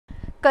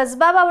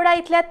कसबा बावडा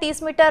इथल्या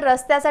 30 मीटर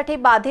रस्त्यासाठी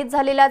बाधित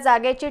झालेल्या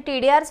जागेची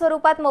टीडीआर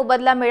स्वरूपात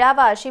मोबदला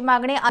मिळावा अशी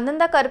मागणी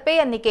आनंद करपे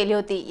यांनी केली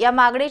होती। या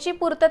मागणीची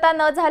पूर्तता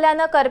न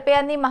झाल्याने करपे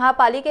यांनी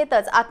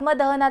महापालिकेतच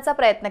आत्मदहनाचा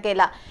प्रयत्न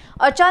केला।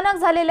 अचानक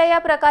झालेल्या या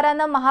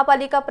प्रकाराने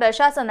महापालिका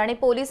प्रशासन आणि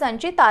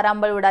पोलिसांची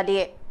तारांबळ उडाली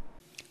आहे।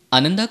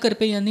 आनंदा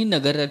करपे यांनी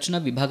नगररचना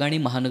विभाग आणि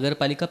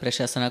महानगरपालिका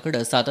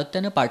प्रशासनाकडे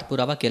सातत्याने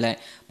पाठपुरावा केलाय,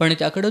 पण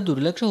त्याकडे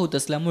दुर्लक्ष होत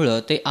असल्यामुळे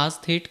ते आज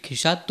थेट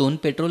खिशात 2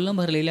 पेट्रोलने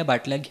भरलेल्या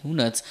बाटल्या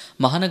घेऊनच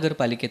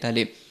महानगरपालिकेत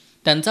आले।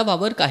 त्यांचा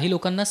वावर काही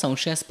लोकांना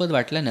संशयास्पद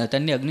वाटल्याने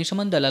त्यांनी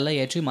अग्निशमन दलाला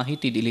याची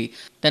माहिती दिली।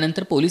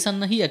 त्यानंतर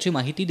पोलिसांनाही याची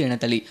माहिती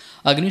देण्यात आली।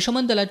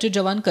 अग्निशमन दलाचे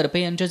जवान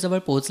करपे यांच्याजवळ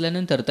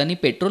पोहोचल्यानंतर त्यांनी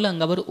पेट्रोल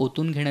अंगावर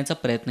ओतून घेण्याचा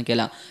प्रयत्न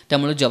केला,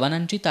 त्यामुळे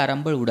जवानांची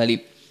तारांबळ उडाली।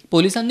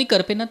 पोलिसांनी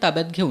करपेंना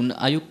ताब्यात घेऊन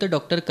आयुक्त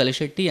डॉक्टर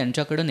कलशेट्टी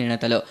यांच्याकडे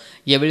नेण्यात आलं।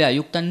 यावेळी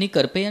आयुक्तांनी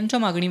करपे यांच्या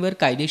मागणीवर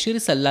कायदेशीर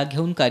सल्ला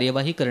घेऊन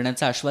कार्यवाही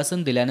करण्याचं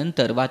आश्वासन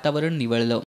दिल्यानंतर वातावरण निवळलं।